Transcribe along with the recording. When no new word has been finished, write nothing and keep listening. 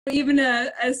even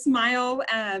a smile,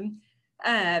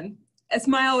 a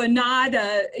smile, a nod,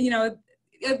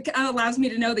 it allows me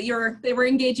to know that they were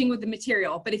engaging with the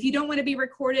material. But if you don't want to be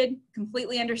recorded,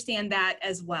 completely understand that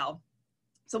as well.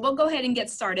 So we'll go ahead and get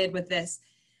started with this.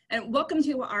 And welcome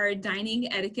to our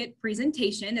dining etiquette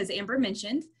presentation, as Amber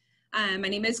mentioned. My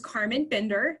name is Carmen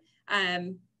Bender.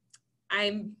 I'm,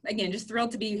 again, just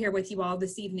thrilled to be here with you all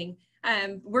this evening.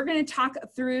 We're going to talk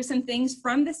through some things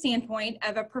from the standpoint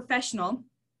of a professional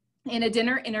in a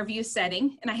dinner interview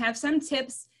setting. And I have some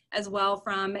tips as well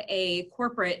from a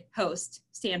corporate host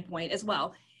standpoint as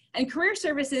well. And Career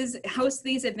Services hosts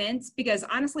these events because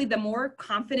honestly, the more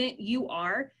confident you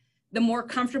are, the more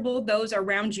comfortable those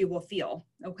around you will feel,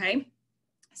 okay?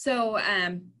 So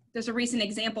there's a recent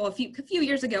example. A few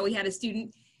years ago, we had a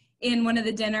student in one of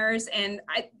the dinners, and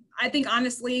I think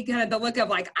honestly, kind of the look of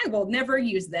like, I will never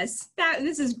use this.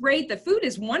 This is great, the food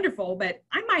is wonderful, but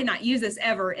I might not use this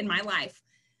ever in my life.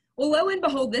 Well, lo and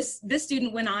behold, this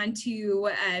student went on to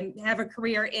have a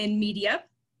career in media,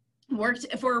 worked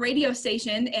for a radio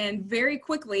station, and very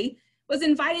quickly was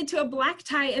invited to a black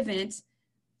tie event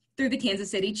through the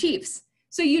Kansas City Chiefs.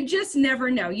 So you just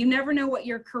never know. You never know what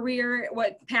your career,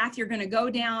 what path you're going to go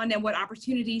down, and what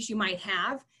opportunities you might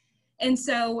have. And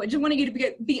so I just wanted you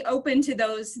to be open to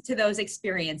those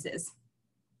experiences.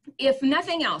 If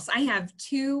nothing else, I have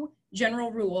two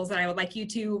general rules that I would like you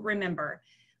to remember.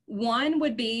 One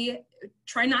would be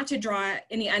try not to draw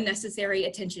any unnecessary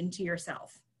attention to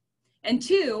yourself. And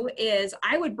two is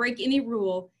I would break any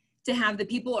rule to have the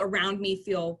people around me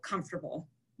feel comfortable,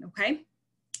 okay?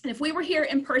 And if we were here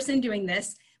in person doing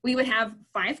this, we would have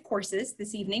 5 courses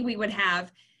this evening. We would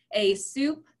have a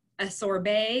soup, a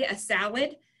sorbet, a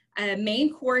salad, a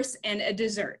main course, and a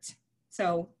dessert.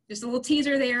 So just a little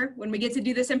teaser there. When we get to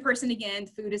do this in person again,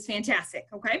 food is fantastic,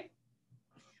 okay?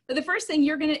 But the first thing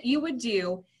you would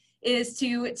do is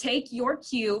to take your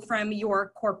cue from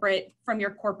your corporate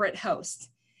host.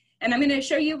 And I'm going to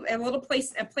show you a little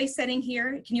place setting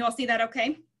here. Can you all see that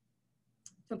okay?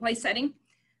 The place setting.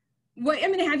 What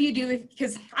I'm going to have you do,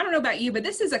 because I don't know about you, but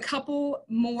this is a couple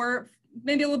more,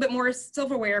 maybe a little bit more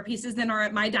silverware pieces than are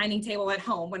at my dining table at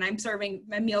home when I'm serving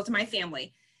a meal to my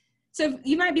family. So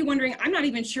you might be wondering, I'm not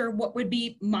even sure what would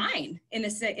be mine in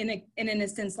an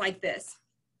instance like this.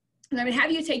 And I'm going to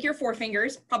have you take your 4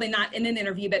 fingers, probably not in an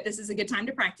interview, but this is a good time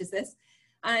to practice this.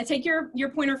 Take your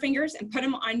pointer fingers and put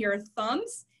them on your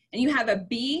thumbs, and you have a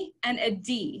B and a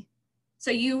D.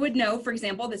 So you would know, for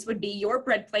example, this would be your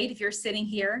bread plate if you're sitting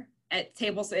here at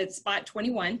spot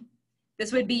 21.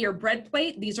 This would be your bread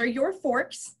plate. These are your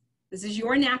forks. This is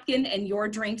your napkin and your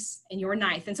drinks and your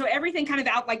knife. And so everything kind of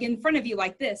out like in front of you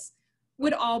like this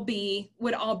would all be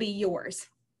yours.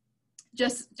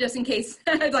 Just in case,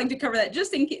 I'd like to cover that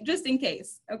just in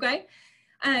case, okay?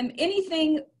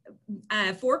 Anything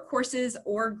 4 courses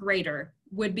or greater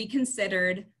would be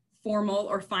considered formal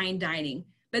or fine dining,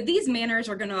 but these manners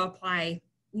are gonna apply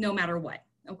no matter what,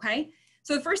 okay?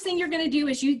 So the first thing you're gonna do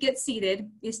as you get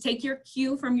seated is take your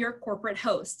cue from your corporate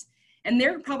host, and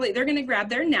they're gonna grab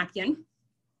their napkin,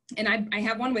 and I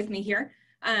have one with me here.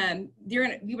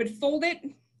 You would fold it,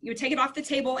 you would take it off the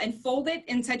table and fold it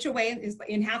in such a way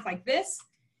in half like this,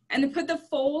 and then put the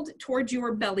fold towards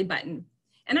your belly button.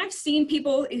 And I've seen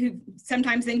people who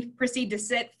sometimes then proceed to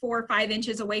sit 4 or 5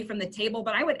 inches away from the table,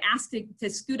 but I would ask to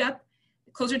scoot up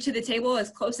closer to the table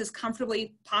as close as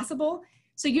comfortably possible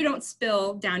so you don't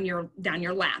spill down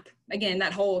your lap. Again,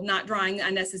 that whole not drawing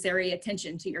unnecessary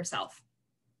attention to yourself,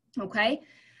 okay?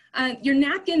 Your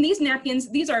napkin, these napkins,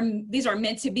 these are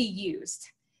meant to be used.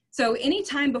 So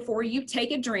anytime before you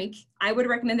take a drink, I would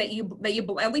recommend that you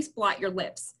at least blot your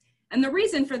lips. And the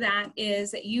reason for that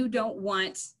is that you don't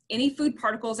want any food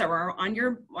particles that are on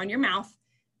your mouth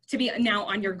to be now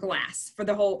on your glass for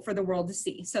the world to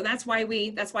see. So that's why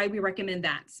we recommend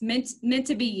that. It's meant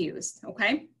to be used,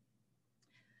 okay?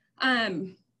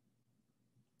 The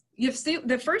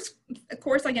first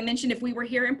course, like I mentioned, if we were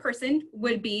here in person,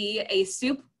 would be a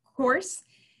soup course.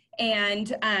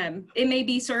 And it may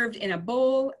be served in a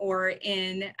bowl or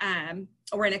in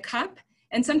a cup,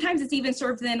 and sometimes it's even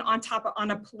served then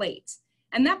on a plate.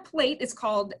 And that plate is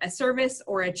called a service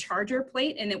or a charger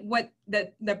plate. And what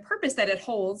the purpose that it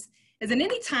holds is that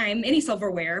any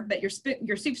silverware, but your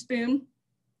soup spoon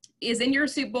is in your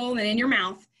soup bowl and in your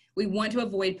mouth, we want to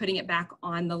avoid putting it back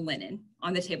on the linen,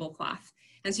 on the tablecloth.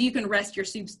 And so you can rest your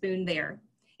soup spoon there.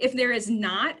 If there is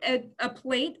not a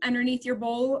plate underneath your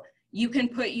bowl, you can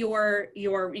put you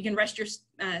can rest your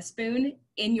spoon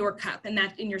in your cup and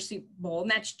that in your soup bowl,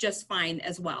 and that's just fine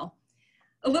as well.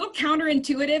 A little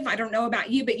counterintuitive, I don't know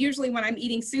about you, but usually when I'm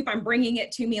eating soup, I'm bringing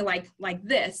it to me like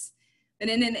this. But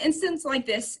in an instance like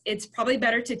this, it's probably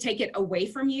better to take it away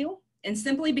from you, and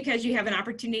simply because you have an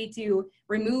opportunity to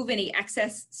remove any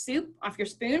excess soup off your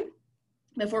spoon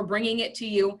before bringing it to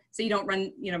you, so you don't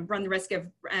run the risk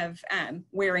of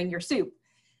wearing your soup.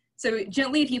 So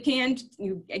gently, if you can,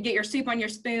 you get your soup on your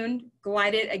spoon,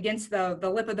 glide it against the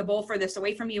lip of the bowl furthest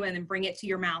away from you, and then bring it to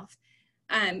your mouth.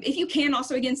 If you can,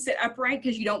 also again, sit upright,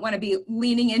 because you don't want to be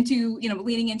leaning into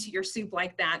your soup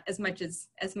like that as much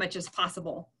as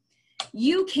possible.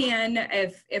 You can,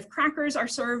 if crackers are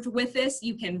served with this,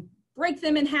 you can break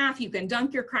them in half. You can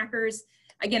dunk your crackers.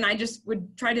 Again, I just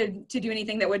would try to do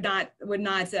anything that would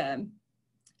not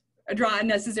draw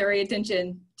unnecessary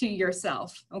attention to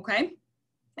yourself. Okay.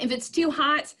 If it's too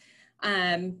hot,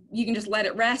 you can just let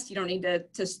it rest. You don't need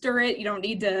to stir it. You don't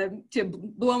need to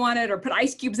blow on it or put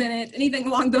ice cubes in it, anything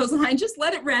along those lines. Just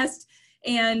let it rest,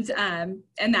 and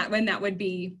that would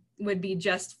be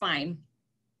just fine.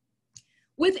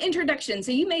 With introduction,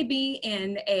 so you may be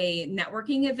in a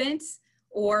networking event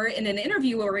or in an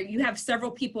interview where you have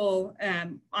several people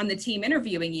on the team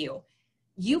interviewing you.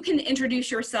 You can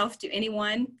introduce yourself to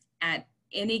anyone at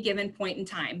any given point in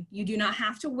time. You do not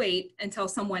have to wait until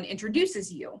someone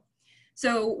introduces you.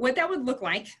 So what that would look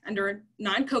like under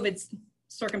non-COVID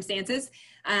circumstances,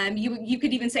 you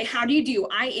could even say, how do you do?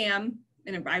 I am,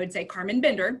 and I would say Carmen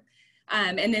Bender,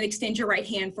 and then extend your right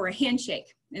hand for a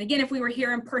handshake. And again, if we were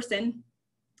here in person,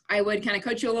 I would kind of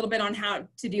coach you a little bit on how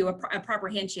to do a proper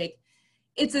handshake.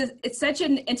 It's such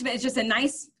an intimate, it's just a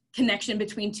nice connection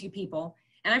between two people.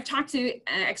 And I've talked to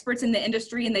experts in the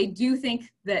industry, and they do think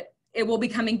that it will be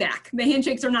coming back. The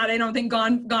handshakes are not, I don't think,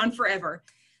 gone forever.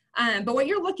 But what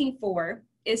you're looking for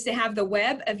is to have the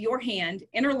web of your hand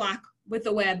interlock with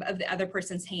the web of the other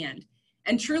person's hand,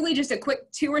 and truly just a quick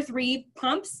 2 or 3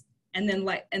 pumps, and then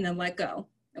let go.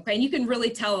 Okay, and you can really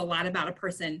tell a lot about a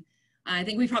person. I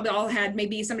think we probably all had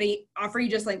maybe somebody offer you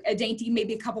just like a dainty,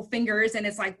 maybe a couple fingers, and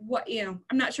it's like, what,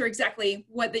 I'm not sure exactly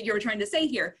what that you're trying to say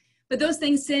here, but those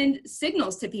things send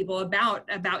signals to people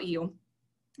about you.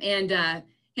 And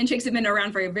handshakes have been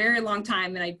around for a very long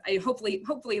time, and I hopefully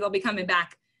they'll be coming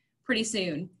back pretty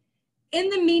soon. In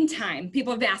the meantime,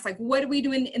 people have asked, like, what are we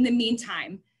doing in the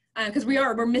meantime? Because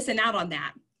we're missing out on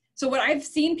that. So what I've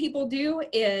seen people do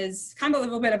is kind of a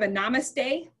little bit of a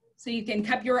namaste. So you can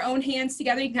cup your own hands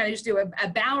together. You can kind of just do a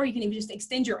bow, or you can even just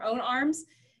extend your own arms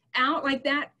out like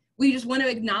that. We just want to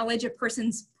acknowledge a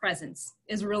person's presence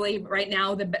is really right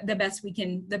now the best we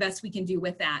can do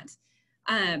with that.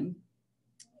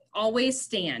 Always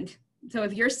stand. So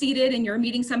if you're seated and you're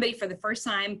meeting somebody for the first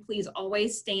time, please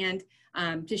always stand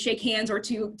to shake hands or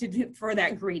for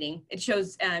that greeting. It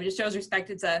shows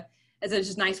respect. It's a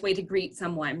just nice way to greet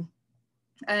someone.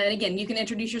 And again, you can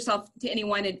introduce yourself to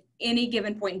anyone at any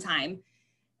given point in time.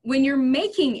 When you're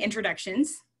making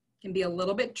introductions, it can be a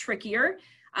little bit trickier.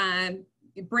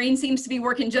 Your brain seems to be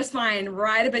working just fine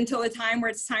right up until the time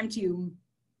where it's time to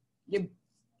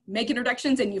make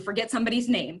introductions and you forget somebody's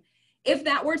name. If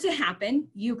that were to happen,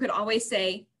 you could always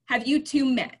say, have you two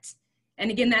met? And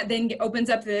again, that then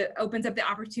opens up the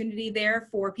opportunity there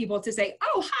for people to say,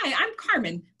 oh, hi, I'm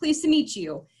Carmen, pleased to meet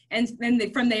you. And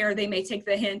then from there, they may take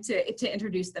the hint to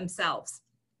introduce themselves.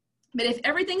 But if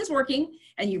everything is working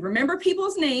and you remember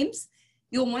people's names,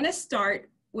 you'll want to start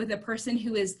with a person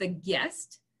who is the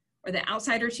guest or the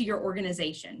outsider to your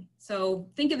organization. So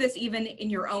think of this even in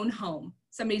your own home.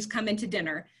 Somebody's come into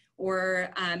dinner, or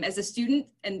as a student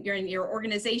and you're in your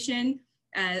organization,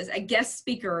 as a guest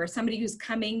speaker or somebody who's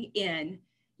coming in,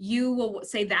 you will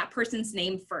say that person's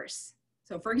name first.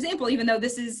 So for example, even though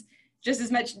this is just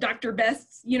as much Dr.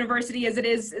 Best's university as it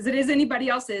is anybody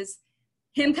else's,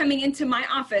 him coming into my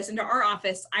office, into our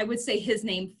office, I would say his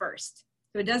name first.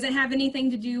 So it doesn't have anything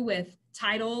to do with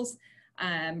titles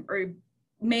or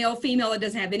male, female. It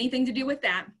doesn't have anything to do with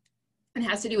that. It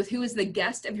has to do with who is the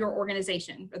guest of your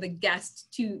organization or the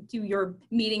guest to your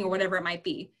meeting or whatever it might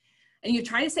be. And you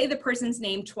try to say the person's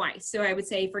name twice. So I would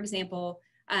say, for example,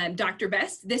 Dr.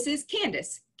 Best, this is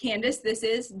Candace. Candace, this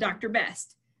is Dr.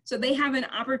 Best. So they have an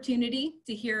opportunity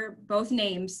to hear both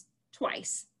names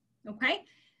twice, okay?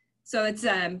 So it's,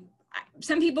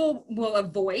 some people will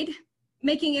avoid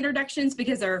making introductions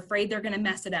because they're afraid they're gonna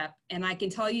mess it up. And I can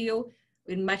tell you,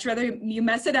 we'd much rather you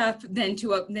mess it up than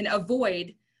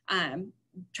avoid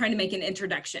trying to make an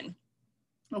introduction,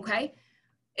 okay?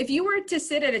 If you were to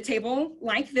sit at a table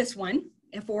like this one,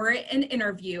 for an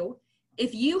interview,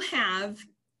 if you have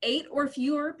 8 or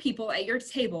fewer people at your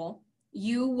table,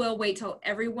 you will wait till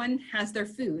everyone has their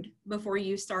food before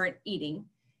you start eating.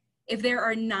 If there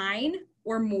are 9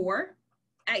 or more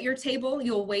at your table,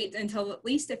 you'll wait until at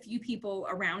least a few people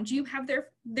around you have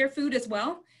their food as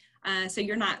well. So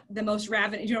you're not the most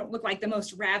ravenous, you don't look like the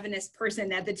most ravenous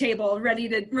person at the table ready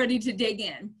to dig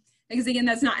in. Because again,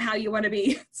 that's not how you want to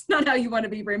be, it's not how you want to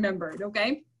be remembered,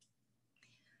 okay?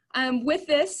 With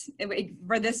this,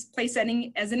 for this place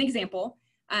setting as an example,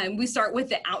 we start with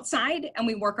the outside and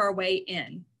we work our way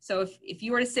in. So if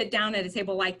you were to sit down at a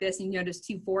table like this and you notice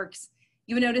 2 forks,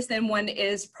 you would notice then one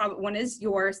is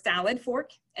your salad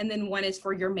fork and then one is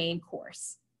for your main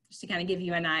course, just to kind of give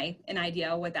you an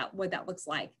idea what that looks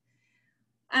like.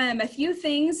 A few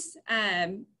things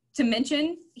to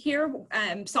mention here,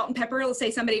 salt and pepper. Let's say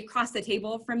somebody across the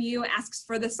table from you asks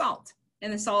for the salt,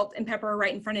 and the salt and pepper are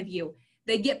right in front of you.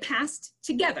 They get passed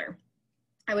together.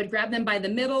 I would grab them by the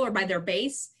middle or by their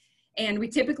base, and we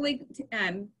typically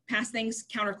pass things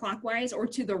counterclockwise or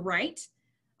to the right.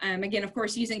 Again, of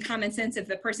course, using common sense, if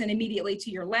the person immediately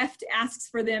to your left asks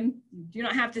for them, you do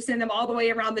not have to send them all the way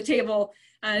around the table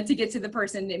to get to the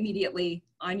person immediately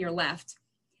on your left.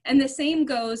 And the same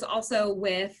goes also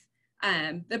with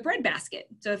the bread basket.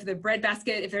 So if there's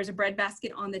a bread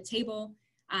basket on the table,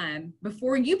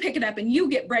 before you pick it up and you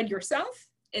get bread yourself,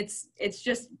 it's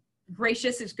just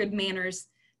gracious, it's good manners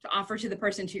to offer to the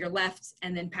person to your left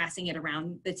and then passing it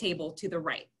around the table to the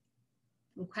right,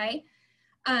 okay?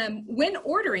 When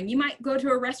ordering, you might go to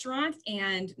a restaurant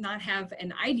and not have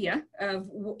an idea of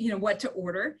what to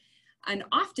order. And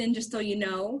often, just so you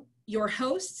know, your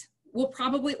host will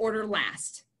probably order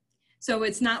last. So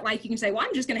it's not like you can say, well,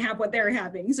 I'm just gonna have what they're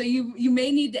having. So you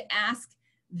may need to ask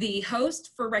the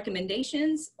host for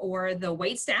recommendations or the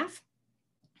wait staff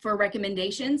for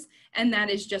recommendations, and that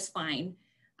is just fine.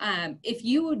 If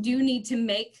you do need to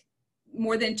make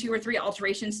more than 2 or 3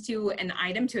 alterations to an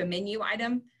item, to a menu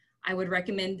item, I would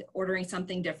recommend ordering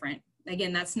something different.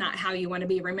 Again, that's not how you want to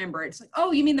be remembered. It's like,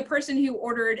 oh, you mean the person who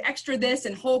ordered extra this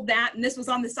and hold that and this was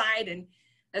on the side, and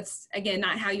that's again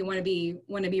not how you want to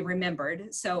be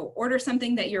remembered. So order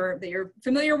something that you're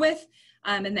familiar with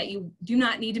and that you do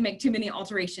not need to make too many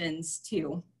alterations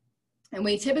to. And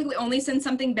we typically only send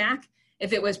something back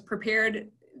if it was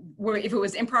prepared, or if it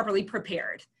was improperly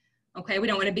prepared. Okay, we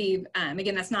don't want to be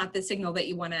again, that's not the signal that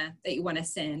you want to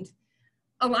send.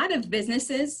 A lot of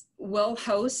businesses will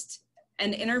host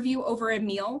an interview over a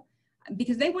meal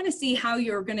because they want to see how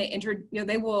you're going to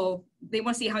they want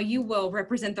to see how you will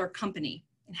represent their company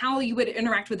and how you would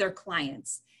interact with their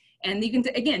clients. And you can,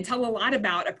 again, tell a lot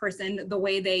about a person, the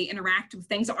way they interact with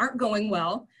things that aren't going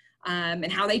well,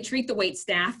 and how they treat the wait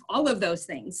staff. All of those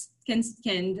things can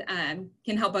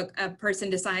help a person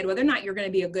decide whether or not you're going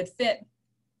to be a good fit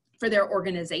for their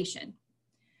organization.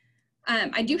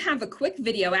 I do have a quick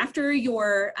video after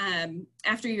your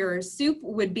soup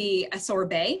would be a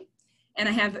sorbet, and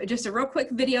I have just a real quick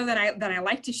video that I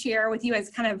like to share with you as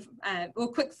kind of a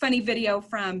little quick funny video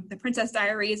from the Princess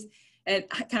Diaries. It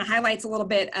kind of highlights a little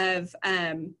bit of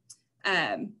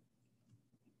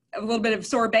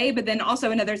sorbet, but then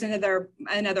also there's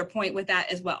another point with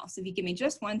that as well. So if you give me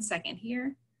just 1 second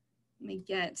here,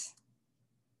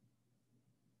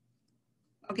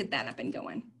 I'll get that up and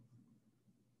going.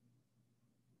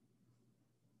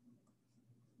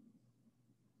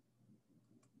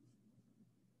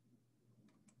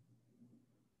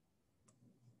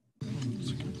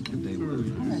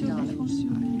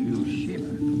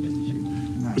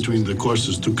 Between the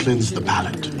courses to cleanse the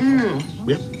palate.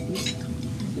 Yep.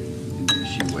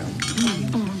 She will.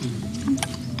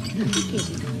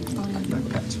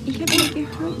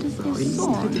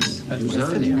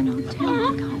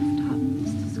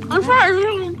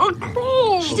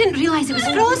 She didn't realize it was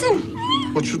frozen.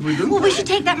 What should we do? Well, we should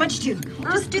take that much too.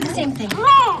 Let's do the same thing.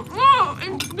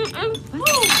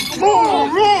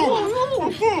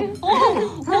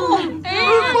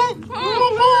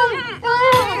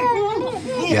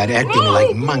 You're acting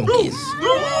like monkeys.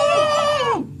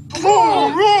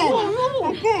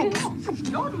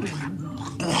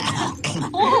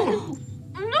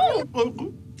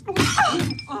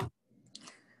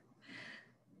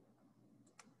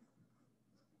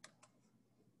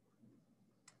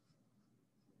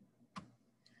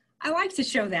 I like to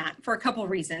show that for a couple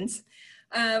reasons.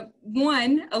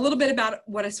 One, a little bit about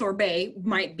what a sorbet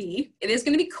might be. It is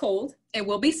going to be cold. It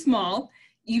will be small.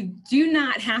 You do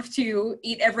not have to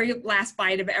eat every last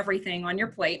bite of everything on your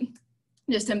plate,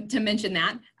 just to mention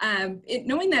that.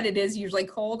 Knowing that it is usually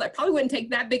cold, I probably wouldn't take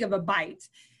that big of a bite.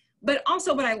 But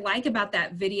also what I like about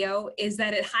that video is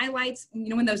that it highlights,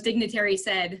 when those dignitaries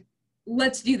said,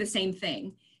 let's do the same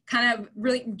thing, kind of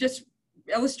really just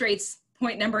illustrates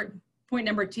point number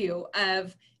 2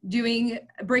 of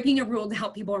breaking a rule to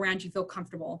help people around you feel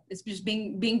comfortable. It's just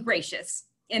being gracious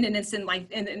in an instance like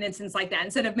that.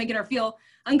 Instead of making her feel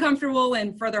uncomfortable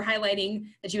and further highlighting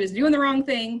that she was doing the wrong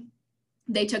thing,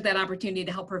 they took that opportunity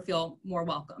to help her feel more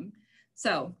welcome.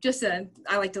 So just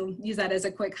I like to use that as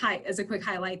a quick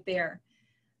highlight there.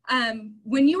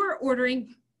 When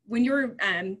you're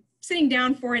sitting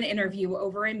down for an interview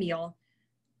over a meal,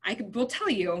 will tell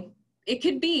you it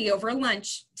could be over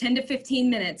lunch 10 to 15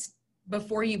 minutes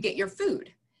before you get your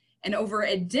food. And over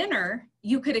a dinner,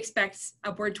 you could expect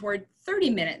upward toward 30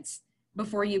 minutes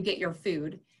before you get your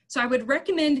food. So I would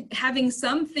recommend having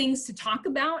some things to talk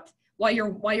about while you're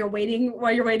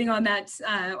waiting on that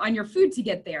on your food to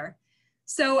get there.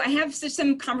 So I have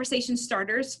some conversation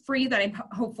starters for you that I'm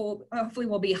hopefully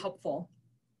will be helpful.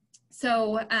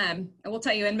 So I will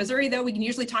tell you, in Missouri, though, we can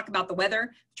usually talk about the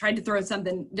weather. Tried to throw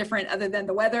something different other than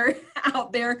the weather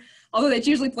out there, although that's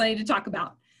usually plenty to talk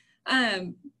about.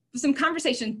 Some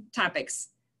conversation topics.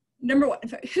 Number one,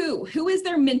 who is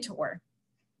their mentor?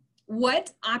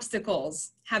 What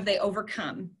obstacles have they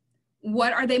overcome?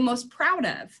 What are they most proud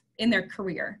of in their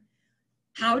career?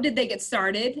 How did they get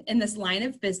started in this line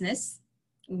of business?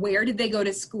 Where did they go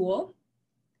to school?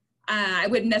 I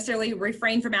wouldn't necessarily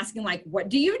refrain from asking, like, what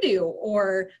do you do?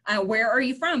 Or where are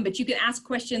you from? But you can ask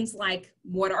questions like,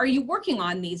 what are you working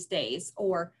on these days?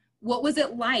 Or what was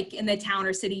it like in the town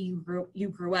or city you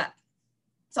grew up?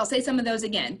 So I'll say some of those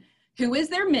again. Who is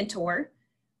their mentor?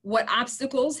 What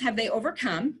obstacles have they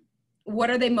overcome? What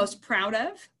are they most proud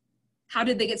of? How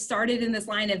did they get started in this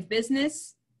line of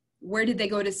business? Where did they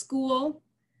go to school?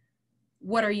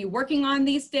 What are you working on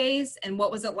these days? And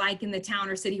what was it like in the town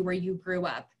or city where you grew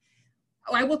up?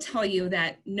 I will tell you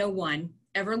that no one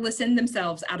ever listened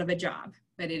themselves out of a job,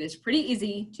 but it is pretty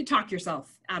easy to talk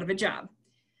yourself out of a job.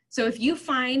 So if you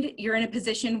find you're in a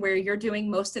position where you're doing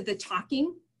most of the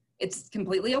talking, it's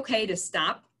completely okay to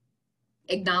stop,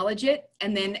 acknowledge it,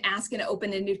 and then ask an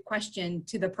open-ended question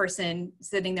to the person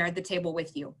sitting there at the table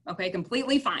with you. Okay,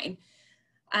 completely fine.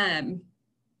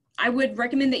 I would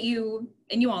recommend that you,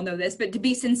 and you all know this, but to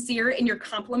be sincere in your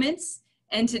compliments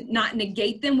and to not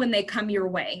negate them when they come your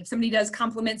way. If somebody does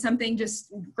compliment something,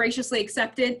 just graciously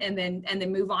accept it and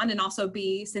then move on, and also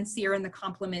be sincere in the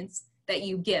compliments that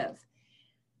you give.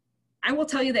 I will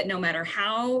tell you that no matter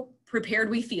how prepared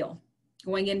we feel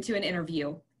going into an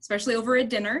interview, especially over a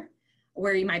dinner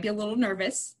where you might be a little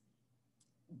nervous,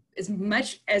 as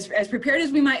much as prepared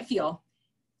as we might feel,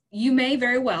 you may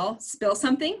very well spill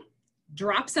something,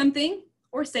 drop something,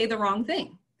 or say the wrong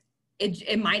thing.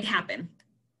 It might happen.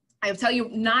 I'll tell you,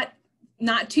 not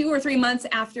 2 or 3 months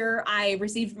after I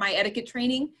received my etiquette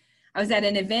training, I was at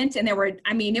an event, and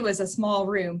it was a small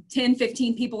room, 10,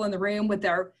 15 people in the room with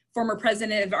our former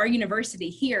president of our university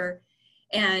here.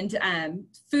 And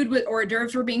food with hors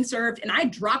d'oeuvres were being served, and I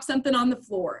dropped something on the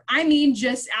floor. I mean,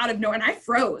 just out of nowhere, and I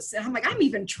froze. And I'm like, I'm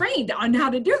even trained on how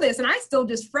to do this, and I still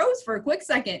just froze for a quick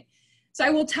second. So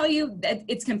I will tell you that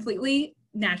it's completely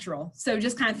natural. So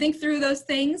just kind of think through those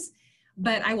things.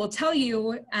 But I will tell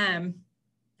you,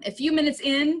 a few minutes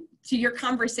in to your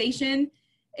conversation,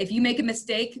 if you make a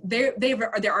mistake, they're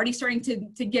already starting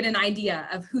to get an idea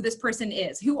of who this person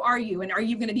is. Who are you, and are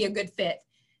you going to be a good fit?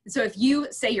 So if you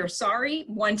say you're sorry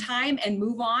one time and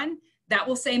move on, that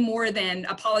will say more than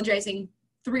apologizing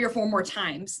 3 or 4 more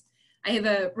times. I have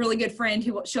a really good friend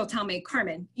she'll tell me,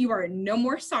 Carmen, you are no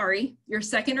more sorry your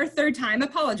second or third time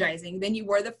apologizing than you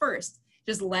were the first.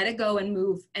 Just let it go and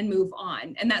move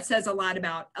on. And that says a lot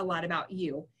about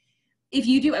you. If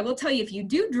you do, I will tell you, if you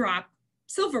do drop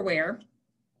silverware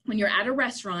when you're at a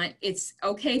restaurant, it's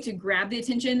okay to grab the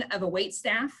attention of a wait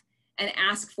staff and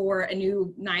ask for a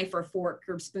new knife or fork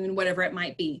or spoon, whatever it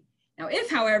might be. Now,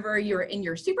 if, however, you're in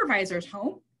your supervisor's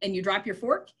home and you drop your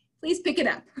fork, please pick it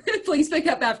up. Please pick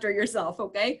up after yourself,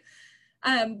 okay?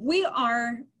 We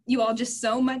are, you all, just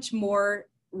so much more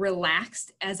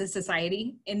relaxed as a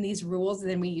society in these rules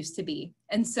than we used to be.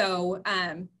 And so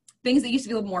things that used to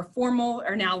be a little more formal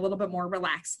are now a little bit more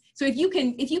relaxed. So if you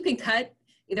can cut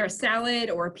either a salad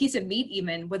or a piece of meat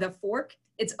even with a fork,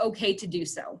 it's okay to do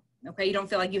so. Okay, you don't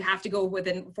feel like you have to go with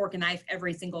a fork and knife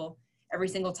every single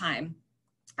time.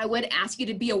 I would ask you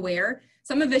to be aware.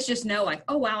 Some of us just know, like,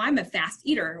 oh wow, I'm a fast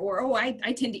eater, or oh, I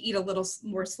tend to eat a little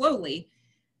more slowly.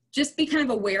 Just be kind of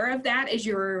aware of that as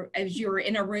you're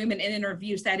in a room and in an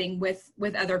interview setting with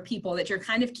other people, that you're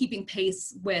kind of keeping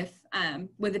pace with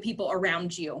the people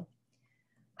around you.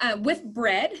 With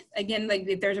bread, again, like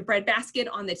if there's a bread basket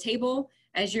on the table,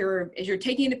 as you're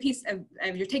taking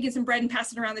some bread and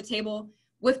passing it around the table.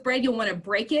 With bread, you'll want to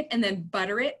break it and then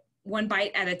butter it 1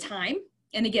 bite at a time.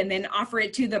 And again, then offer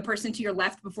it to the person to your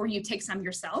left before you take some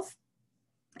yourself.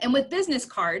 And with business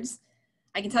cards,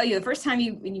 I can tell you the first time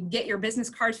when you get your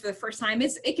business cards for the first time,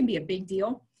 it can be a big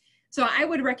deal. So I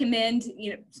would recommend,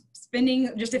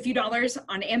 spending just a few dollars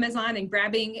on Amazon and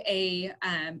grabbing a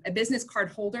business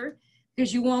card holder,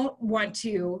 because you won't want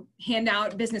to hand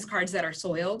out business cards that are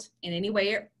soiled in any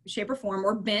way, shape, or form,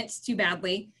 or bent too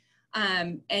badly.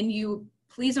 And you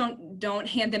please don't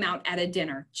hand them out at a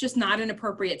dinner. It's just not an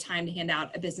appropriate time to hand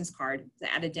out a business card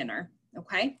at a dinner,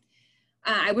 okay?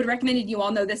 I would recommend, and you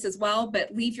all know this as well,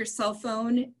 but leave your cell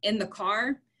phone in the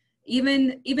car.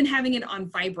 Even having it on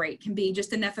vibrate can be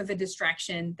just enough of a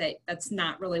distraction that's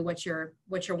not really what you're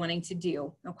wanting to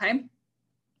do, okay?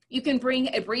 You can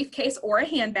bring a briefcase or a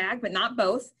handbag, but not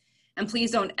both. And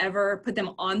please don't ever put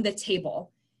them on the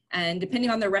table. And depending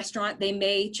on the restaurant, they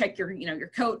may check your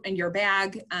coat and your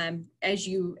bag as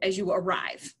you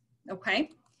arrive, okay?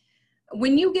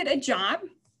 When you get a job,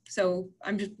 so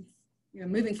I'm just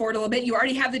moving forward a little bit, you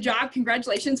already have the job,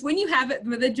 congratulations. When you have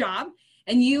the job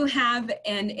and you have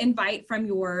an invite from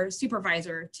your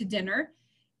supervisor to dinner,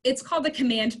 it's called the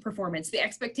command performance. The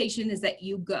expectation is that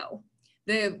you go.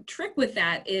 The trick with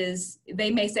that is they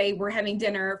may say we're having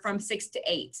dinner from 6 to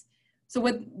 8.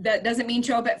 So that doesn't mean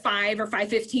show up at 5 or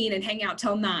 5:15 and hang out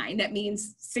till 9. That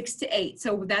means 6 to 8.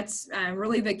 So that's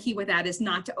really the key with that, is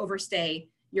not to overstay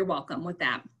your welcome with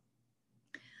that.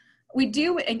 We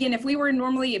do, again, if we were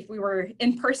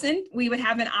in person, we would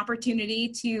have an opportunity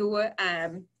to,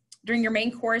 during your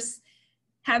main course,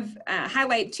 have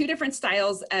highlight 2 different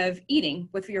styles of eating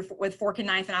with fork and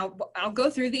knife, and I'll go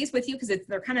through these with you because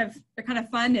they're kind of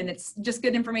fun, and it's just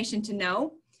good information to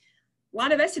know. A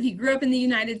lot of us, if you grew up in the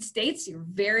United States, you're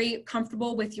very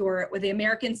comfortable with the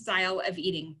American style of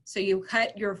eating. So you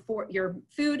cut your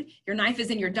food, your knife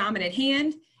is in your dominant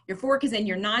hand, your fork is in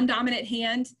your non-dominant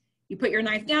hand. You put your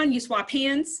knife down, you swap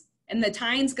hands, and the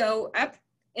tines go up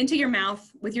into your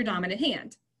mouth with your dominant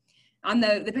hand. On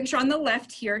the picture on the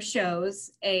left here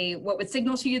shows what would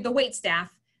signal to you the waitstaff,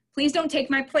 please don't take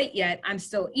my plate yet, I'm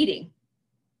still eating.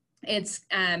 It's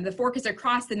the fork is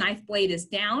across, the knife blade is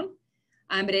down,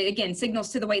 but it again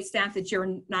signals to the waitstaff that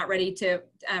you're not ready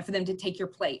for them to take your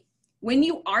plate. When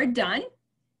you are done,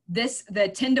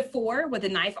 the 10 to 4 with a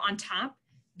knife on top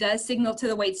does signal to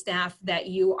the waitstaff that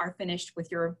you are finished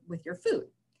with your food.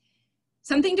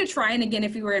 Something to try, and again,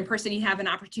 if you were in person, you have an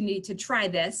opportunity to try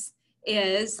this,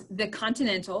 is the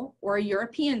continental or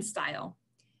European style.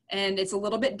 And it's a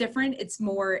little bit different. It's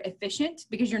more efficient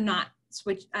because you're not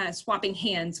swapping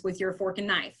hands with your fork and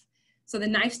knife. So the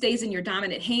knife stays in your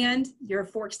dominant hand, your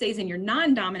fork stays in your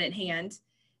non-dominant hand,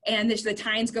 and the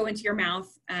tines go into your mouth.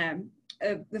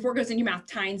 The fork goes in your mouth,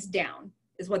 tines down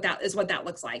is what that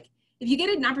looks like. If you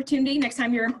get an opportunity next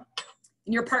time you're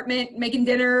in your apartment making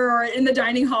dinner or in the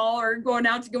dining hall or going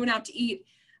out to eat,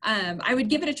 I would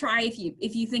give it a try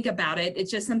if you think about it. It's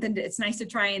just something it's nice to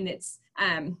try, and it's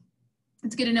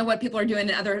good to know what people are doing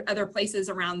in other places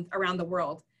around the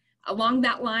world. Along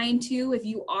that line too, if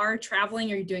you are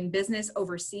traveling or you're doing business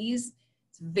overseas,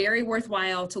 it's very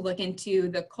worthwhile to look into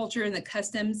the culture and the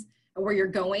customs of where you're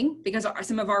going, because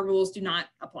some of our rules do not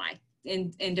apply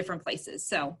in different places.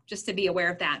 So just to be aware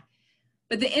of that.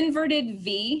 But the inverted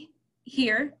V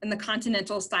here in the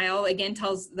continental style again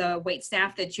tells the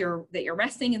waitstaff that you're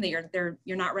resting and that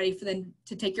you're not ready for them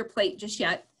to take your plate just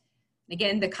yet.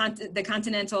 Again, the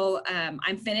continental,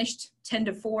 I'm finished, 10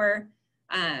 to 4,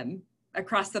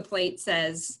 across the plate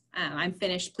says, I'm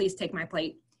finished, please take my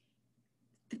plate.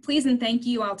 Please and thank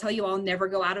you, I'll tell you, I'll never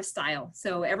go out of style.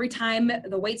 So every time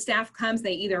the waitstaff comes,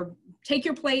 they either take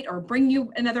your plate or bring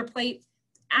you another plate.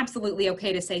 Absolutely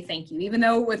okay to say thank you, even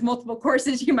though with multiple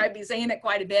courses you might be saying it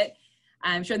quite a bit.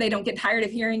 I'm sure they don't get tired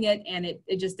of hearing it, and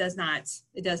it just does not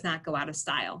go out of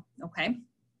style, okay?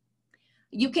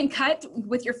 You can cut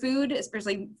with your food,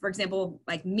 especially, for example,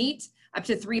 like meat, up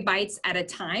to 3 bites at a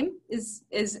time is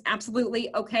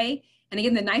absolutely okay. And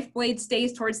again, the knife blade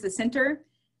stays towards the center.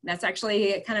 That's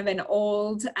actually kind of an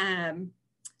old, I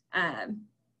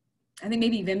think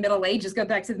maybe even Middle Ages, go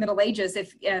back to the Middle Ages.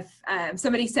 If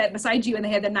somebody sat beside you and they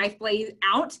had the knife blade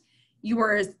out, you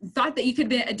were thought that you could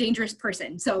be a dangerous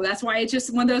person. So that's why it's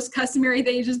just one of those customary,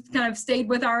 they just kind of stayed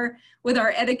with our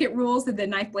etiquette rules, that the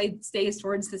knife blade stays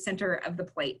towards the center of the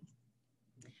plate.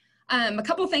 A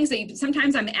couple of things that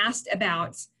sometimes I'm asked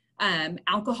about,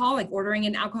 alcohol, like ordering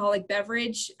an alcoholic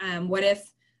beverage. What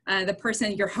if the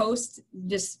person, your host,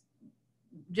 just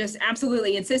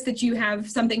absolutely insists that you have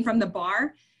something from the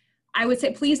bar? I would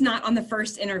say please not on the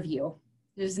first interview.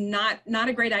 It's not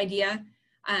a great idea.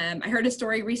 I heard a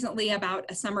story recently about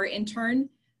a summer intern.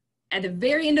 At the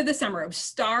very end of the summer, a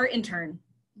star intern,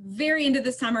 very end of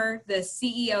the summer, the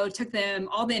CEO took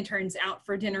all the interns out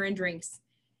for dinner and drinks.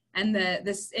 And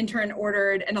this intern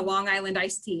ordered a Long Island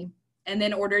iced tea and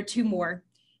then ordered 2 more.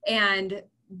 And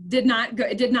it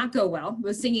did not go well.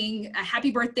 Was singing a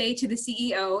happy birthday to the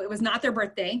CEO. It was not their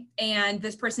birthday, and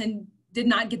this person did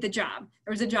not get the job.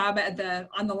 There was a job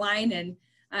on the line,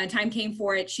 and time came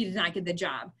for it. She did not get the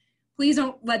job. Please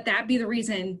don't let that be the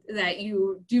reason that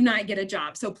you do not get a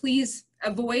job. So please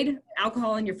avoid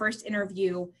alcohol in your first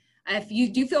interview. If you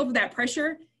do feel that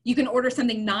pressure, you can order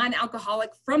something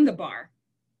non-alcoholic from the bar.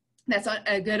 That's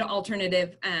a good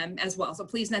alternative as well. So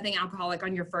please, nothing alcoholic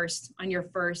on your first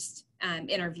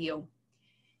interview.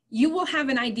 You will have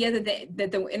an idea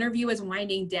that the interview is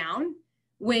winding down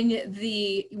when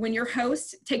your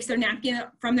host takes their napkin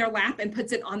from their lap and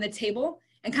puts it on the table,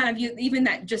 and kind of even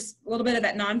that, just a little bit of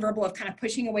that nonverbal of kind of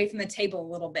pushing away from the table a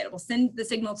little bit. It will send the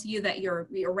signal to you that you're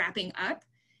wrapping up.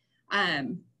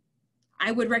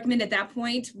 I would recommend at that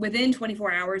point, within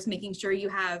 24 hours, making sure you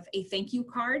have a thank you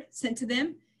card sent to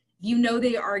them. You know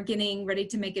they are getting ready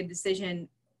to make a decision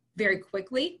very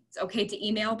quickly. It's okay to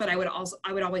email, but I would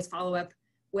always follow up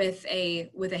with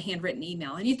a handwritten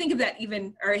email. And you think of that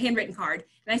or a handwritten card.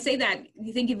 And I say that,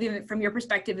 you think of it from your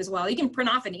perspective as well. You can print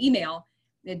off an email.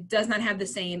 It does not have the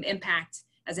same impact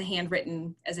as a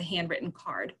handwritten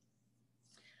card.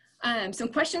 Some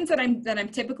questions that I'm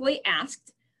typically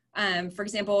asked. For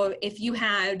example, if you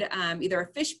had either a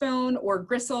fishbone or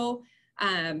gristle,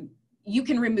 you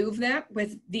can remove that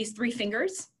with these 3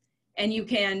 fingers, and you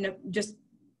can just,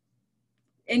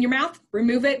 in your mouth,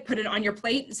 remove it, put it on your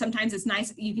plate. Sometimes it's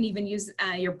nice, you can even use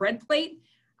your bread plate.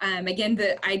 Again,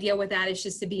 the idea with that is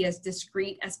just to be as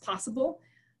discreet as possible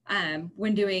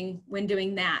when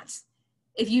doing that.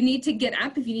 If you need to get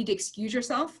up, if you need to excuse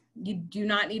yourself, you do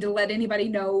not need to let anybody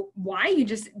know why. You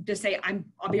just say,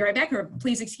 I'll be right back, or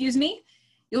please excuse me.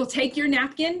 You'll take your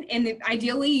napkin, and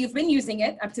ideally you've been using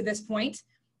it up to this point,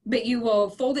 but you will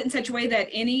fold it in such a way that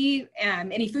any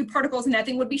food particles,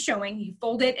 nothing would be showing. You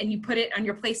fold it and you put it on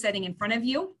your place setting in front of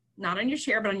you, not on your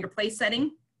chair, but on your place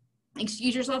setting.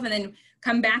 Excuse yourself, and then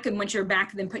come back, and once you're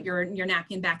back, then put your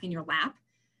napkin back in your lap.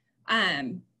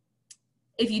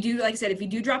 If you do, like I said, if you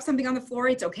do drop something on the floor,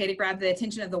 it's okay to grab the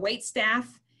attention of the wait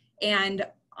staff. And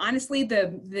honestly,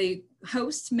 the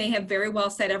host may have very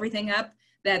well set everything up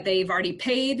that they've already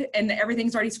paid and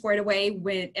everything's already squared away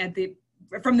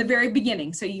from the very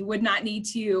beginning. So you would not need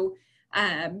to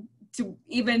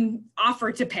even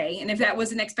offer to pay. And if that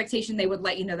was an expectation, they would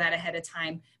let you know that ahead of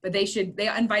time. But they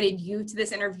invited you to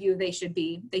this interview. They should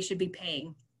be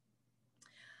paying.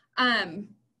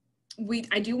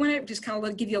 I do want to just kind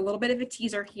of give you a little bit of a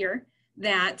teaser here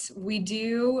that we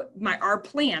do,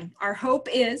 our hope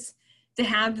is to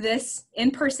have this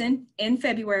in person in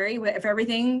February if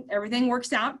everything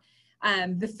works out.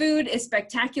 The food is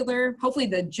spectacular. Hopefully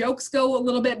the jokes go a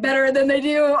little bit better than they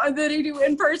do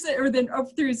in person or than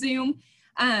through Zoom.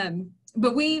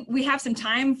 But we have some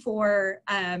time for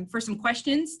some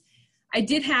questions. I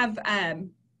did want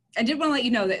to let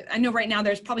you know that I know right now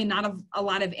there's probably not a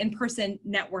lot of in-person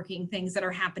networking things that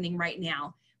are happening right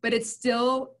now, but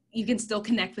you can still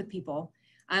connect with people,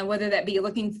 whether that be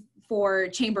looking for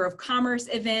Chamber of Commerce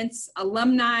events,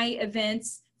 alumni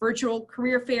events, virtual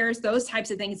career fairs, those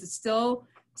types of things. It's still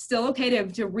okay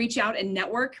to reach out and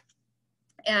network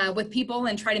with people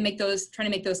and try to make those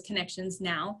connections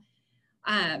now.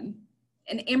 And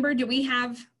Amber, do we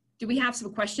have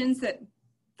some questions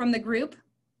from the group?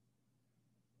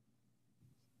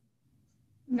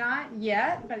 Not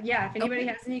yet, but yeah, if anybody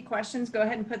has any questions, go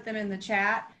ahead and put them in the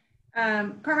chat.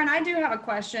 Carmen, I do have a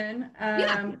question.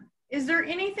 Yeah. Is there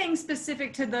anything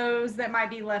specific to those that might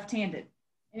be left-handed?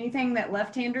 Anything that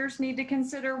left-handers need to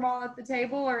consider while at the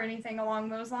table or anything along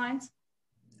those lines?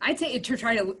 I'd say to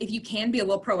try to, if you can, be a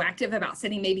little proactive about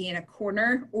sitting maybe in a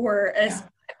corner or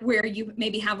where you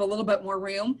maybe have a little bit more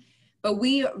room. But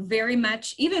we very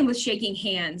much, even with shaking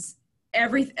hands,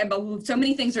 so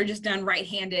many things are just done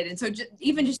right-handed, and so just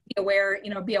be aware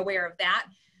of that.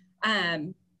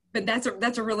 But that's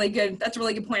a really good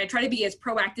point. I try to be as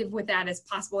proactive with that as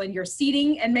possible in your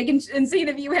seating and making sure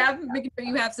you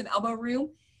have some elbow room.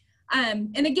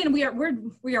 And again, we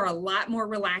are a lot more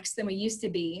relaxed than we used to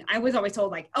be. I was always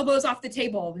told, like, elbows off the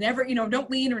table, never,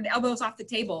 don't lean or elbows off the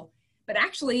table. But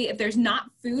actually, if there's not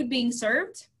food being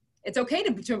served, it's okay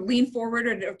to lean forward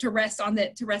or to rest on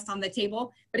the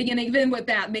table. But again, even with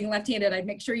that being left-handed, I'd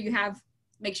make sure you have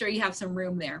some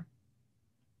room there.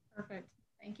 Perfect.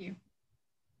 Thank you.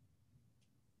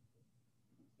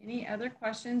 Any other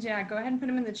questions? Yeah, go ahead and put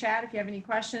them in the chat if you have any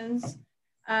questions.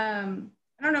 I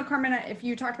don't know, Carmen, if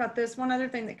you talked about this, one other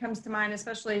thing that comes to mind,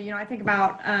 especially, I think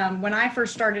about when I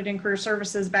first started in career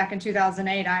services back in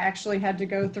 2008, I actually had to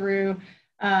go through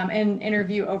an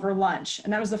interview over lunch.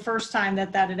 And that was the first time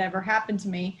that had ever happened to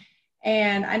me.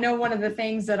 And I know one of the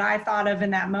things that I thought of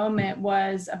in that moment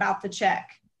was about the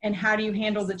check and how do you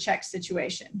handle the check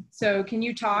situation. So can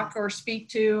you talk or speak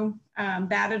to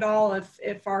that at all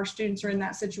if our students are in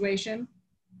that situation?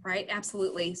 Right,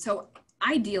 absolutely. So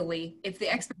ideally, if the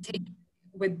expectation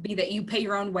would be that you pay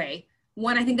your own way,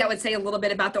 one, I think that would say a little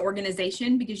bit about the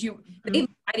organization, because they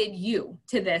invited you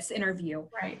to this interview.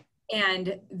 Right.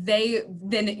 And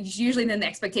usually then the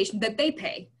expectation that they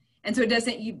pay. And so it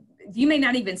doesn't, you may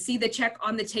not even see the check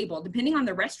on the table. Depending on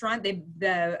the restaurant,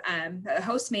 the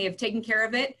host may have taken care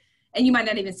of it, and you might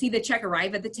not even see the check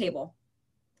arrive at the table.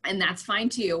 And that's fine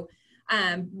too.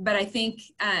 But I think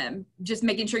just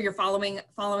making sure you're following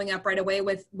up right away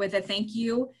with a thank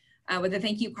you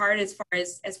card as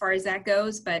far as that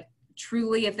goes. But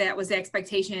truly, if that was the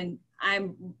expectation,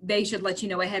 they should let you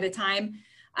know ahead of time.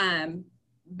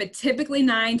 But typically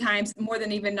 9 times, more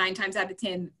than even 9 times out of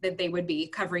 10, that they would be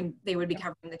covering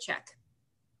the check.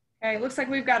 Okay, it looks like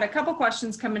we've got a couple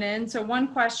questions coming in. So one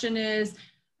question is,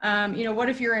 what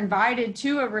if you're invited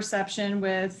to a reception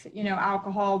with,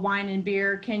 alcohol, wine, and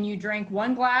beer? Can you drink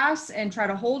 1 glass and try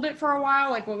to hold it for a while?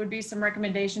 Like, what would be some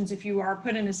recommendations if you are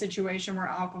put in a situation where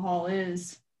alcohol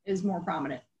is more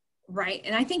prominent? Right,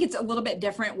 and I think it's a little bit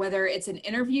different whether it's an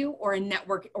interview or a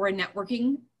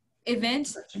networking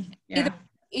event. Yeah.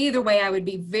 Either way, I would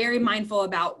be very mindful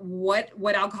about what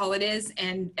alcohol it is,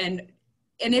 and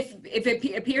if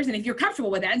it appears, and if you're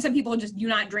comfortable with that. And some people just do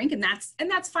not drink, and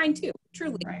that's fine too.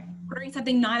 Truly, right. Ordering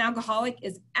something non-alcoholic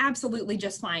is absolutely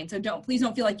just fine. So please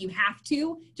don't feel like you have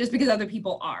to just because other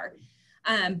people are.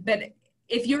 But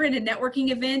if you're in a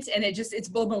networking event and it's a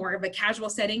little bit more of a casual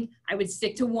setting, I would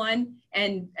stick to 1.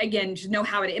 And again, just know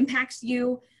how it impacts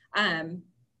you. No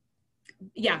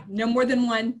more than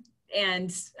 1,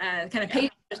 and kind of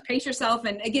pace yourself.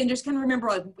 And again, just kind of remember,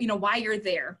 why you're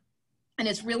there. And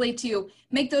it's really to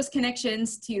make those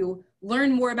connections, to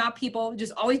learn more about people.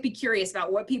 Just always be curious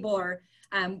about what people are,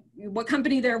 what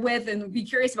company they're with, and be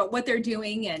curious about what they're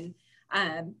doing. And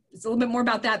it's a little bit more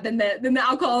about that than the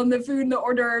alcohol and the food and the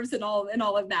hors d'oeuvres and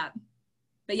all of that.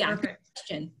 But yeah, good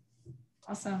question.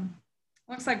 Awesome.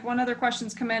 Looks like one other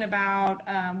question's come in about,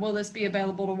 will this be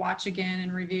available to watch again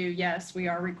and review? Yes, we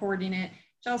are recording it.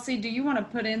 Chelsea, do you want to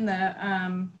put in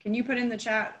can you put in the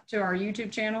chat to our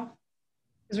YouTube channel?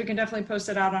 Because we can definitely post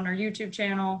it out on our YouTube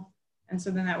channel. And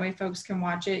so then that way folks can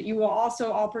watch it. You will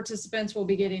also, all participants will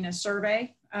be getting a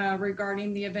survey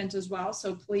regarding the event as well.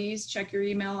 So please check your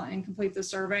email and complete the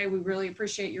survey. We really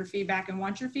appreciate your feedback and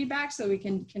want your feedback so we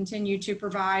can continue to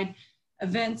provide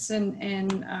events and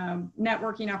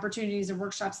networking opportunities and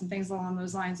workshops and things along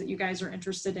those lines that you guys are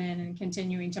interested in, and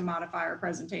continuing to modify our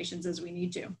presentations as we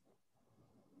need to.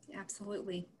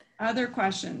 Absolutely. Other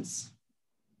questions?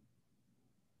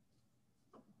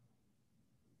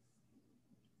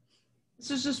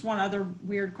 This is just one other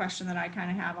weird question that I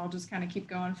kind of have. I'll just kind of keep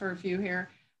going for a few here.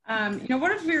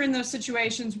 What if you're in those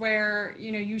situations where,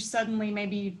 you suddenly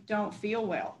maybe don't feel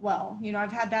well,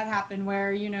 I've had that happen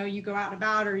where, you go out and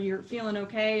about, or you're feeling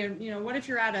okay. Or, what if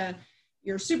you're at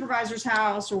your supervisor's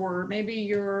house, or maybe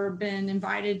you're been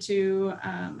invited to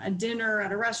a dinner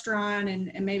at a restaurant,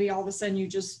 and maybe all of a sudden you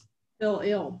just feel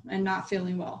ill and not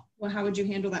feeling well. Well, how would you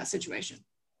handle that situation?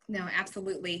 No,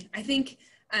 absolutely. I think,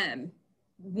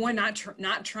 one,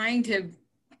 not trying to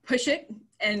push it,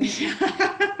 and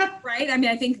right. I mean,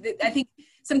 I think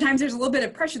sometimes there's a little bit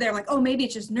of pressure there, like, oh, maybe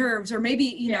it's just nerves, or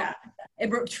maybe,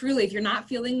 truly, if you're not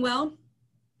feeling well,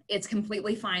 it's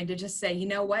completely fine to just say, you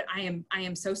know what, I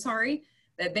am so sorry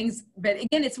that things, but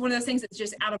again, it's one of those things that's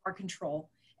just out of our control.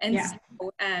 And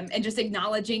so, and just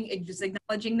acknowledging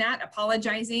that,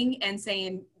 apologizing, and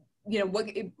saying,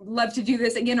 love to do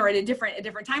this again, or at a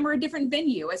different time, or a different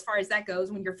venue, as far as that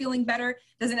goes. When you're feeling better,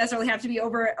 doesn't necessarily have to be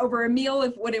over a meal,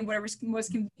 if whatever's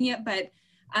most convenient. But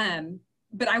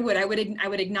I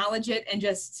would acknowledge it, and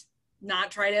just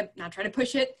not try to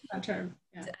push it.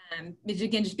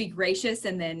 Again, just be gracious,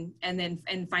 and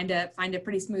find a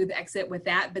pretty smooth exit with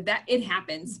that. But that it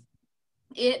happens.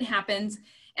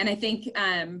 And I think,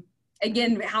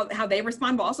 again, how they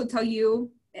respond will also tell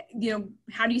you,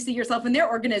 how do you see yourself in their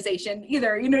organization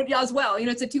either, as well.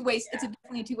 It's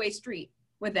definitely a two-way street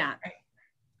with that. Right.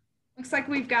 Looks like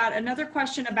we've got another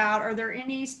question about, are there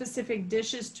any specific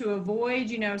dishes to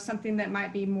avoid, something that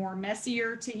might be more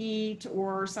messier to eat,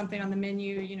 or something on the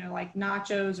menu, like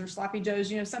nachos or sloppy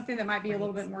joes, something that might be a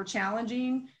little bit more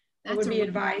challenging. What would be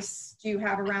advice do you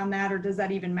have around that, or does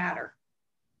that even matter?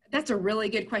 That's a really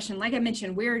good question. Like I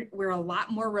mentioned, we're a lot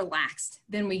more relaxed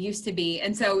than we used to be.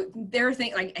 And so there are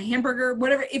things like a hamburger,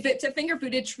 whatever, if it's a finger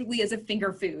food, it truly is a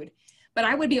finger food. But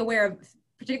I would be aware of,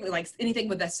 particularly like anything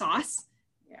with a sauce,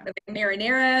 the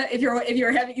marinara, if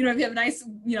you're having, you know, if you have a nice,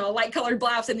 you know, light colored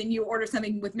blouse and then you order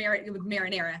something with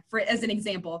marinara, for as an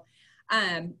example,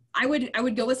 I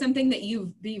would go with something that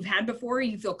you've had before,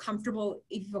 you feel comfortable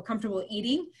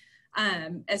eating,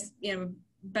 as you know.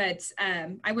 But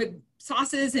I would,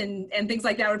 sauces and things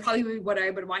like that would probably be what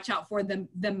I would watch out for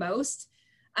the most.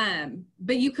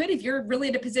 But you could, if you're really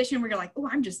at a position where you're like, oh,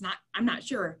 I'm not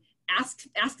sure, ask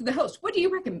the host, what do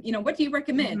you recommend? You know, what do you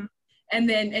recommend? Mm-hmm.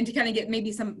 And to kind of get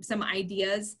maybe some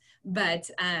ideas. But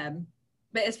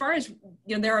as far as,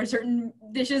 you know, there are certain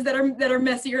dishes that are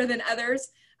messier than others.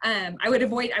 I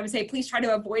would say, please try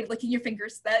to avoid licking your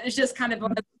fingers. That is just kind of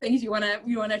one of the things you want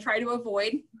to try to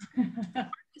avoid.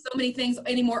 So many things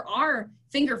anymore are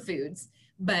finger foods,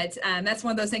 but that's one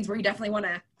of those things where you'll definitely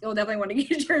want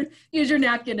to use your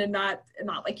napkin and not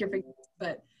lick your fingers.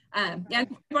 But yeah,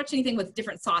 watch anything with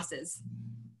different sauces.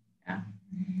 Yeah.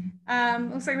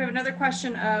 Looks like we have another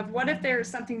question of, what if there's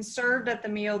something served at the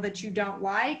meal that you don't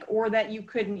like or that you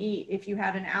couldn't eat? If you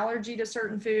had an allergy to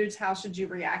certain foods, how should you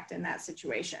react in that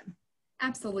situation?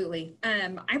 Absolutely.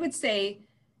 I would say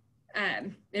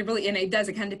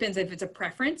it kind of depends if it's a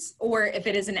preference or if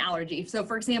it is an allergy. So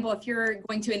for example, if you're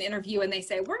going to an interview and they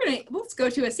say, let's go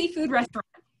to a seafood restaurant,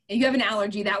 and you have an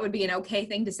allergy, that would be an okay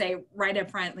thing to say right up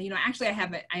front. You know, actually I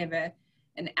have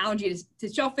an allergy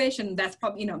to shellfish, and that's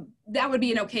probably, you know, that would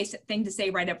be an okay thing to say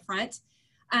right up front.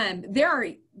 I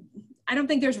don't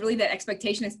think there's really that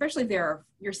expectation, especially if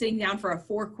you're sitting down for a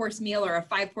 4-course meal or a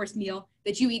 5-course meal,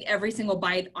 that you eat every single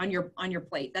bite on your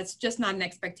plate. That's just not an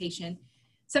expectation.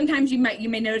 Sometimes you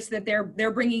may notice that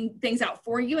they're bringing things out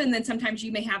for you, and then sometimes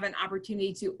you may have an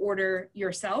opportunity to order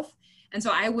yourself. And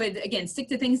so I would, again, stick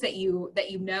to things that you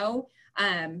know.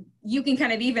 You can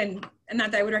kind of even, and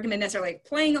not that I would recommend necessarily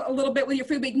playing a little bit with your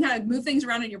food, but you can kind of move things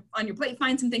around on your plate,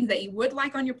 find some things that you would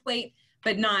like on your plate,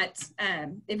 but not,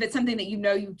 if it's something that you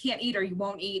know you can't eat or you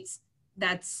won't eat,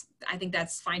 I think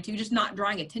that's fine too. Just not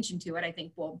drawing attention to it, I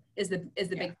think is the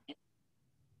big thing.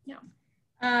 Yeah.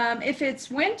 If it's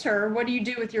winter, what do you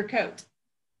do with your coat?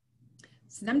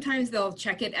 Sometimes they'll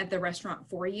check it at the restaurant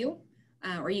for you,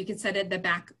 or you can set it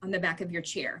on the back of your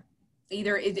chair.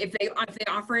 Either if they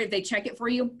offer it, if they check it for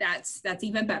you, that's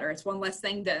even better. It's one less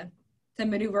thing to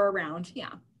maneuver around.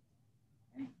 Yeah.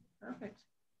 Okay, perfect.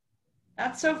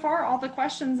 That's so far all the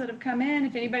questions that have come in.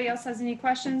 If anybody else has any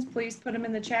questions, please put them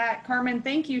in the chat. Carmen,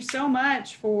 thank you so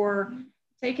much for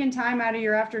taking time out of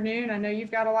your afternoon. I know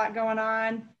you've got a lot going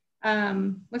on.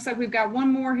 Looks like we've got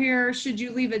one more here. Should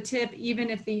you leave a tip even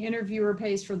if the interviewer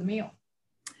pays for the meal?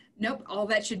 Nope, all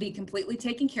that should be completely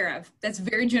taken care of. It's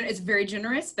very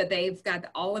generous, but they've got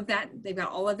all of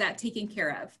that taken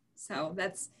care of. So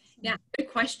that's, yeah, good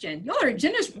question. Y'all are a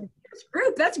generous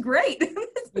group. That's great.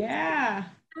 Yeah.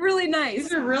 Really nice.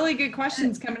 These are really good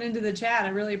questions coming into the chat. I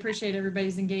really appreciate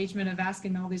everybody's engagement of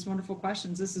asking all these wonderful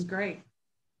questions. This is great.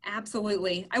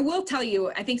 Absolutely. I will tell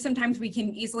you, I think sometimes we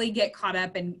can easily get caught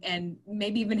up and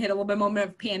maybe even hit a little bit moment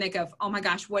of panic of, oh my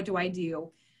gosh, what do I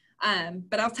do?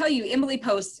 But I'll tell you, Emily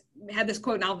Post had this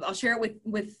quote, and I'll share it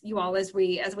with you all as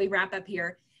we wrap up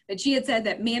here. But she had said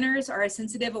that manners are a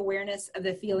sensitive awareness of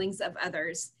the feelings of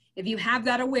others. If you have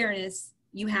that awareness,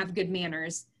 you have good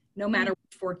manners, no matter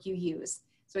which fork you use.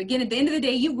 So again, at the end of the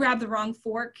day, you grab the wrong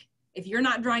fork. If you're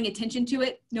not drawing attention to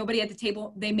it, nobody at the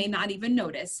table, they may not even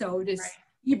notice. So just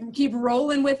keep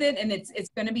rolling with it, and it's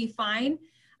going to be fine.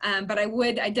 But I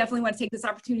definitely want to take this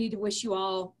opportunity to wish you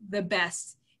all the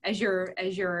best as you're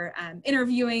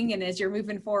interviewing and as you're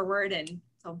moving forward. And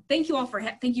so thank you all for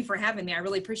having me. I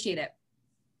really appreciate it.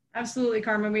 Absolutely,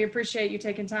 Carmen. We appreciate you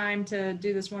taking time to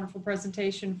do this wonderful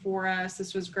presentation for us.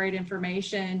 This was great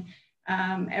information.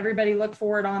 Everybody look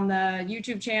for it on the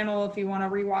YouTube channel if you want to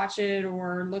rewatch it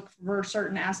or look for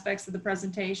certain aspects of the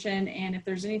presentation. And if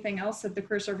there's anything else that the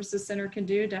Career Services Center can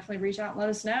do, definitely reach out and let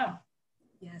us know.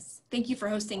 Yes. Thank you for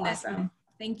hosting this.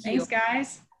 Thank you. Thanks,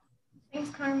 guys. Thanks,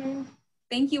 Carmen.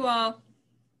 Thank you all.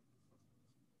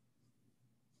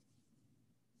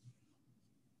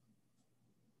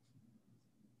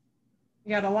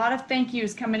 We got a lot of thank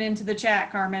yous coming into the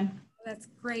chat, Carmen. That's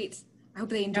great. I hope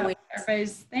they enjoy it.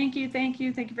 Everybody's thank you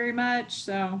very much.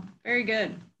 So very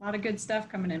good. A lot of good stuff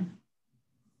coming in.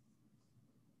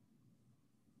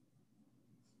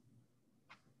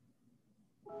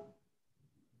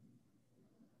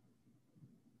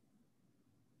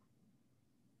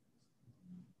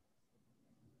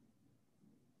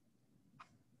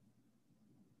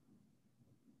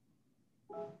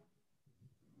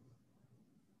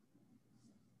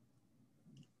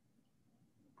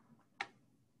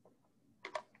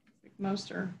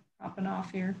 Most are popping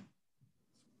off here.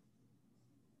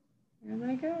 Here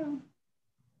they go.